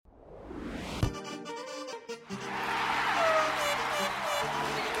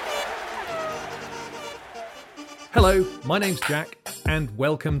Hello, my name's Jack, and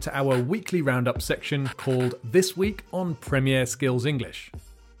welcome to our weekly roundup section called This Week on Premier Skills English.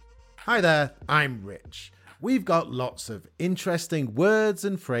 Hi there, I'm Rich. We've got lots of interesting words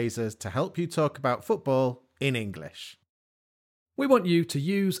and phrases to help you talk about football in English. We want you to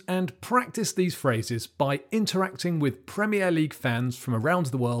use and practice these phrases by interacting with Premier League fans from around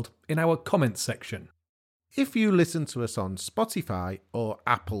the world in our comments section. If you listen to us on Spotify or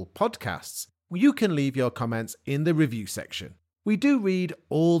Apple Podcasts, you can leave your comments in the review section. We do read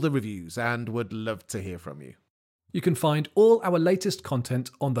all the reviews and would love to hear from you. You can find all our latest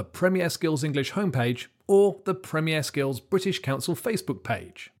content on the Premier Skills English homepage or the Premier Skills British Council Facebook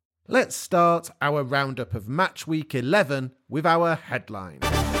page. Let's start our roundup of Matchweek 11 with our headline.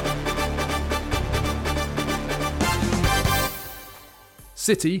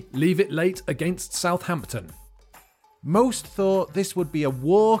 City leave it late against Southampton. Most thought this would be a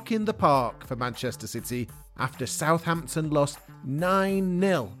walk in the park for Manchester City after Southampton lost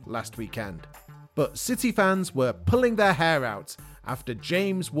 9-0 last weekend. But City fans were pulling their hair out after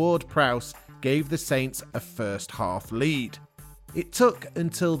James Ward-Prowse gave the Saints a first-half lead. It took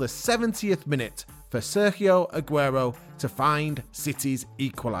until the 70th minute for Sergio Aguero to find City's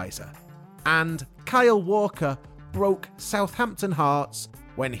equaliser. And Kyle Walker broke Southampton hearts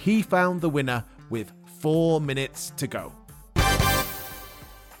when he found the winner with 4 minutes to go.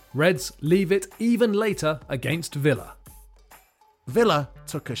 Reds leave it even later against Villa. Villa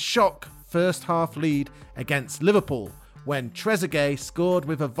took a shock first-half lead against Liverpool when Trezeguet scored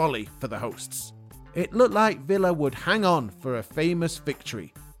with a volley for the hosts. It looked like Villa would hang on for a famous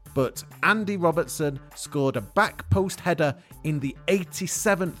victory, but Andy Robertson scored a back post header in the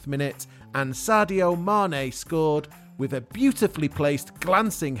 87th minute and Sadio Mane scored with a beautifully placed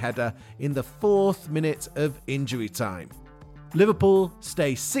glancing header in the 4th minute of injury time. Liverpool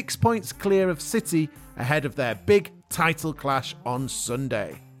stay 6 points clear of City ahead of their big title clash on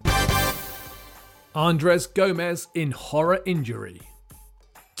Sunday. Andres Gomez in horror injury.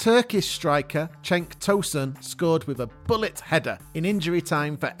 Turkish striker Cenk Tosun scored with a bullet header in injury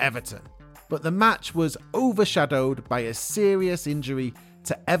time for Everton, but the match was overshadowed by a serious injury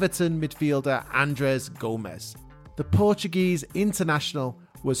to Everton midfielder Andres Gomez. The Portuguese international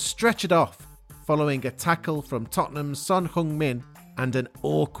was stretchered off following a tackle from Tottenham's Son Heung-min and an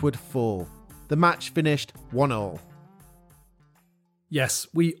awkward fall. The match finished 1-1. Yes,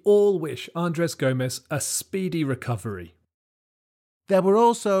 we all wish Andres Gomez a speedy recovery. There were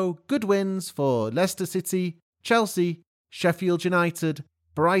also good wins for Leicester City, Chelsea, Sheffield United,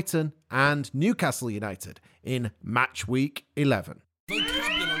 Brighton and Newcastle United in Matchweek 11.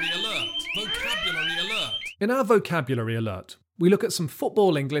 Vocabulary alert! Vocabulary alert! In our vocabulary alert, we look at some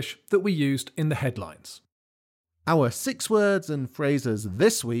football English that we used in the headlines. Our 6 words and phrases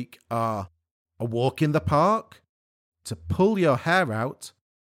this week are a walk in the park, to pull your hair out,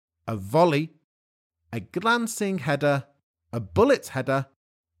 a volley, a glancing header, a bullet header,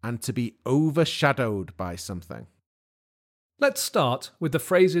 and to be overshadowed by something. Let's start with the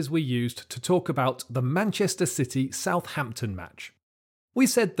phrases we used to talk about the Manchester City-Southampton match. We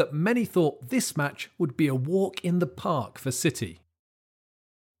said that many thought this match would be a walk in the park for City.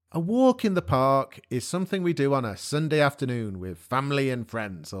 A walk in the park is something we do on a Sunday afternoon with family and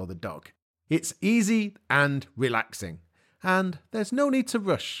friends or the dog. It's easy and relaxing, and there's no need to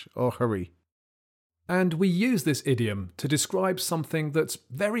rush or hurry. And we use this idiom to describe something that's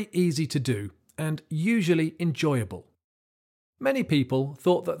very easy to do and usually enjoyable. Many people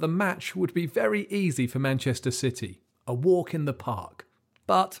thought that the match would be very easy for Manchester City, a walk in the park,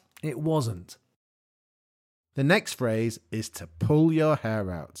 but it wasn't. The next phrase is to pull your hair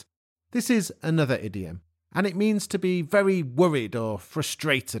out. This is another idiom, and it means to be very worried or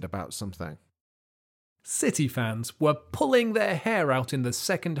frustrated about something. City fans were pulling their hair out in the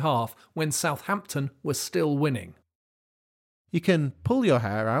second half when Southampton was still winning. You can pull your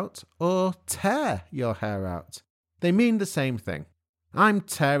hair out or tear your hair out. They mean the same thing. I'm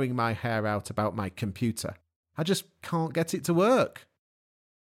tearing my hair out about my computer. I just can't get it to work.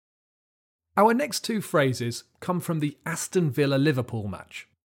 Our next 2 phrases come from the Aston Villa-Liverpool match.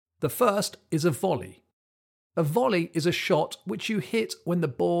 The first is a volley. A volley is a shot which you hit when the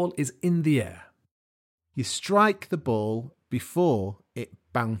ball is in the air. You strike the ball before it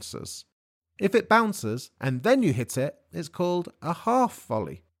bounces. If it bounces and then you hit it, it's called a half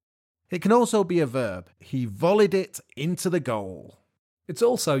volley. It can also be a verb. He volleyed it into the goal. It's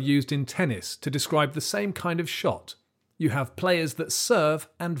also used in tennis to describe the same kind of shot. You have players that serve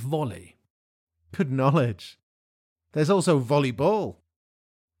and volley. Good knowledge. There's also volleyball.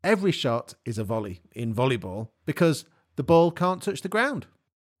 Every shot is a volley in volleyball because the ball can't touch the ground.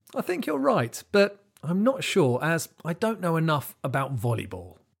 I think you're right, but I'm not sure as I don't know enough about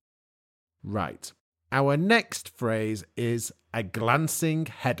volleyball. Right. Our next phrase is a glancing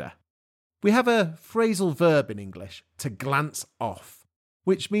header. We have a phrasal verb in English, to glance off,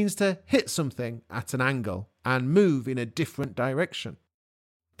 which means to hit something at an angle and move in a different direction.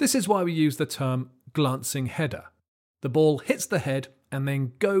 This is why we use the term glancing header. The ball hits the head and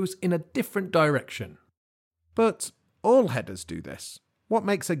then goes in a different direction. But all headers do this. What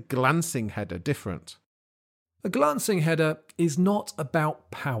makes a glancing header different? A glancing header is not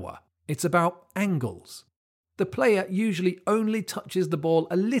about power, it's about angles. The player usually only touches the ball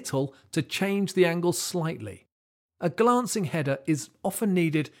a little to change the angle slightly. A glancing header is often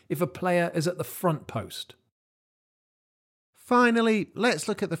needed if a player is at the front post. Finally, let's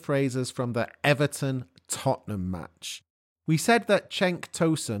look at the phrases from the Everton-Tottenham match. We said that Cenk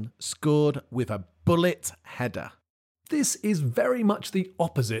Tosun scored with a bullet header. This is very much the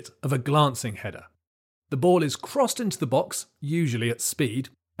opposite of a glancing header. The ball is crossed into the box, usually at speed,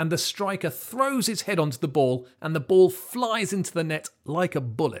 and the striker throws his head onto the ball and the ball flies into the net like a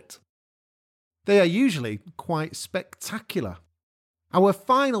bullet. They are usually quite spectacular. Our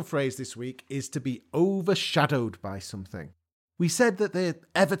final phrase this week is to be overshadowed by something. We said that the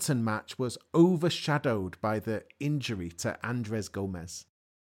Everton match was overshadowed by the injury to Andres Gomez.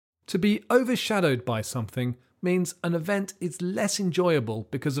 To be overshadowed by something means an event is less enjoyable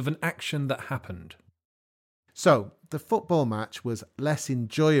because of an action that happened. So, the football match was less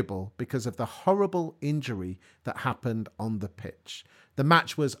enjoyable because of the horrible injury that happened on the pitch. The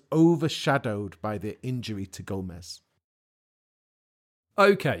match was overshadowed by the injury to Gomez.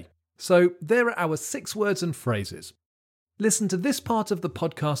 OK, so there are our 6 words and phrases. Listen to this part of the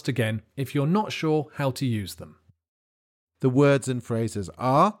podcast again if you're not sure how to use them. The words and phrases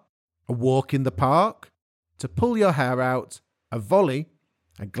are a walk in the park, to pull your hair out, a volley,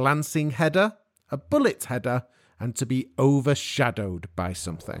 a glancing header, a bullet header, and to be overshadowed by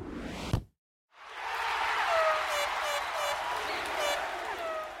something.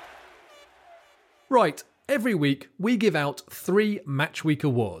 Right, every week we give out 3 Matchweek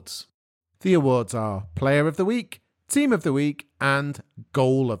awards. The awards are Player of the Week, Team of the Week, and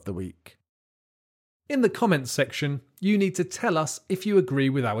Goal of the Week. In the comments section, you need to tell us if you agree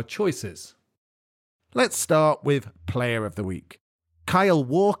with our choices. Let's start with Player of the Week. Kyle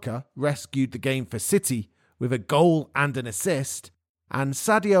Walker rescued the game for City with a goal and an assist, and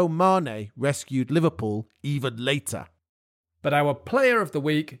Sadio Mane rescued Liverpool even later. But our Player of the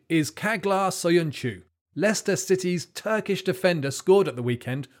Week is Çağlar Söyüncü. Leicester City's Turkish defender scored at the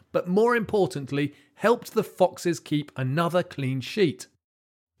weekend, but more importantly, helped the Foxes keep another clean sheet.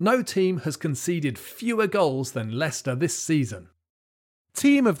 No team has conceded fewer goals than Leicester this season.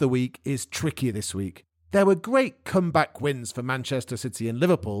 Team of the Week is tricky this week. There were great comeback wins for Manchester City and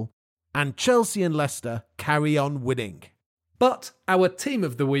Liverpool, and Chelsea and Leicester carry on winning. But our Team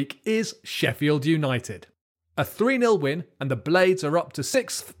of the Week is Sheffield United. A 3-0 win and the Blades are up to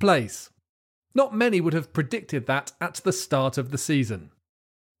 6th place. Not many would have predicted that at the start of the season.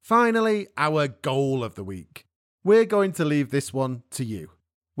 Finally, our Goal of the Week. We're going to leave this one to you.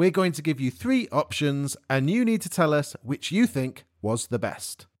 We're going to give you 3 options and you need to tell us which you think was the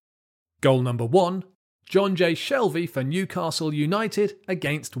best. Goal number 1, John J. Shelvey for Newcastle United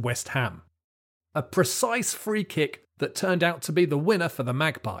against West Ham. A precise free kick that turned out to be the winner for the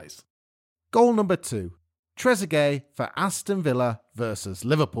Magpies. Goal number 2, Trezeguet for Aston Villa versus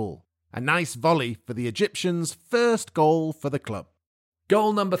Liverpool. A nice volley for the Egyptians' first goal for the club.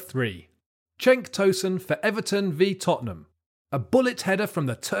 Goal number 3, Cenk Tosun for Everton v Tottenham. A bullet header from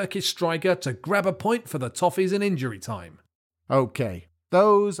the Turkish striker to grab a point for the Toffees in injury time. OK,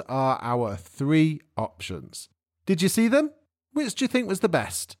 those are our 3 options. Did you see them? Which do you think was the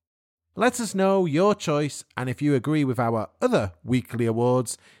best? Let us know your choice and if you agree with our other weekly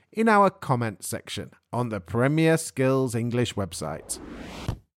awards in our comment section on the Premier Skills English website.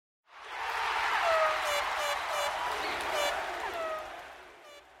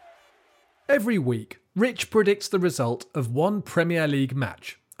 Every week, Rich predicts the result of one Premier League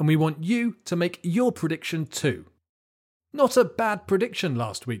match, and we want you to make your prediction too. Not a bad prediction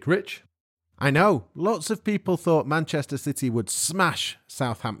last week, Rich. I know, lots of people thought Manchester City would smash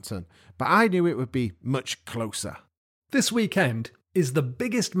Southampton, but I knew it would be much closer. This weekend is the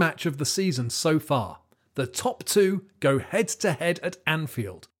biggest match of the season so far. The top 2 go head-to-head at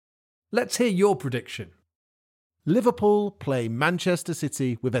Anfield. Let's hear your prediction. Liverpool play Manchester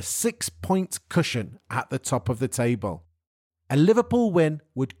City with a 6-point cushion at the top of the table. A Liverpool win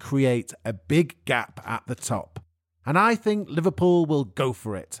would create a big gap at the top, and I think Liverpool will go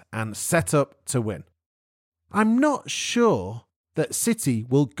for it and set up to win. I'm not sure that City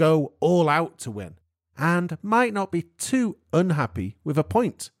will go all out to win. and might not be too unhappy with a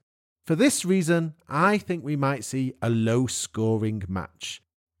point. For this reason, I think we might see a low-scoring match.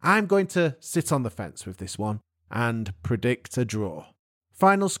 I'm going to sit on the fence with this one and predict a draw.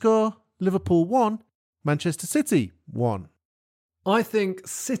 Final score, Liverpool 1, Manchester City 1. I think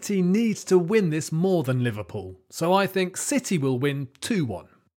City needs to win this more than Liverpool, so I think City will win 2-1.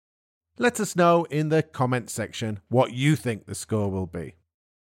 Let us know in the comments section what you think the score will be.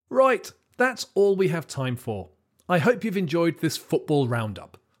 Right, that's all we have time for. I hope you've enjoyed this football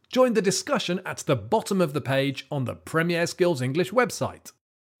roundup. Join the discussion at the bottom of the page on the Premier Skills English website.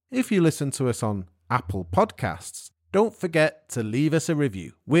 If you listen to us on Apple Podcasts, don't forget to leave us a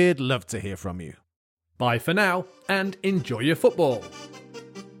review. We'd love to hear from you. Bye for now, and enjoy your football.